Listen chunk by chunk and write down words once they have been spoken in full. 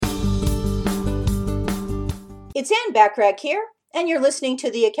It's Ann Backrack here, and you're listening to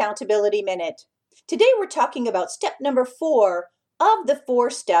the Accountability Minute. Today we're talking about step number 4 of the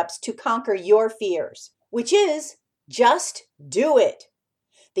 4 steps to conquer your fears, which is just do it.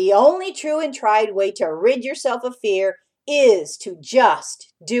 The only true and tried way to rid yourself of fear is to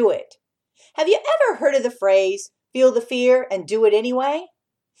just do it. Have you ever heard of the phrase, feel the fear and do it anyway?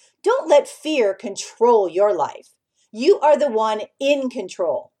 Don't let fear control your life. You are the one in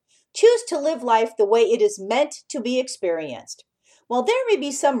control. Choose to live life the way it is meant to be experienced. While there may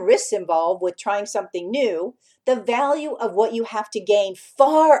be some risks involved with trying something new, the value of what you have to gain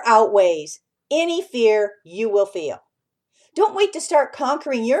far outweighs any fear you will feel. Don't wait to start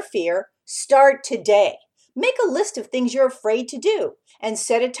conquering your fear. Start today. Make a list of things you're afraid to do and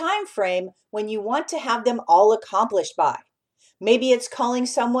set a time frame when you want to have them all accomplished by. Maybe it's calling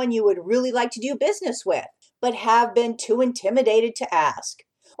someone you would really like to do business with, but have been too intimidated to ask.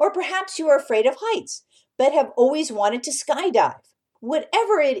 Or perhaps you are afraid of heights, but have always wanted to skydive.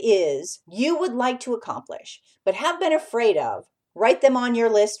 Whatever it is you would like to accomplish, but have been afraid of, write them on your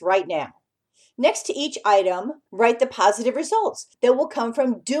list right now. Next to each item, write the positive results that will come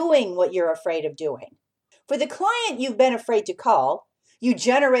from doing what you're afraid of doing. For the client you've been afraid to call, you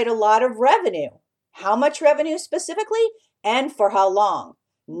generate a lot of revenue. How much revenue specifically, and for how long?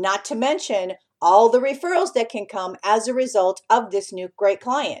 Not to mention all the referrals that can come as a result of this new great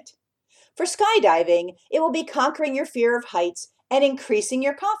client. For skydiving, it will be conquering your fear of heights and increasing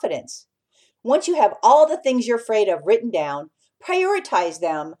your confidence. Once you have all the things you're afraid of written down, prioritize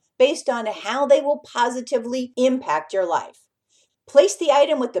them based on how they will positively impact your life. Place the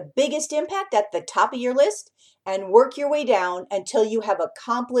item with the biggest impact at the top of your list and work your way down until you have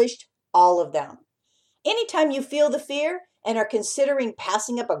accomplished all of them. Anytime you feel the fear and are considering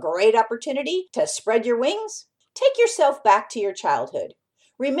passing up a great opportunity to spread your wings, take yourself back to your childhood.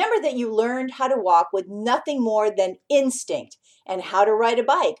 Remember that you learned how to walk with nothing more than instinct and how to ride a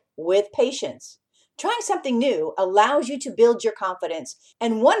bike with patience. Trying something new allows you to build your confidence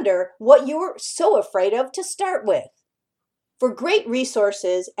and wonder what you were so afraid of to start with. For great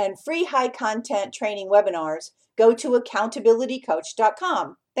resources and free high-content training webinars, go to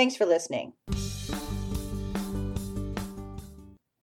accountabilitycoach.com. Thanks for listening.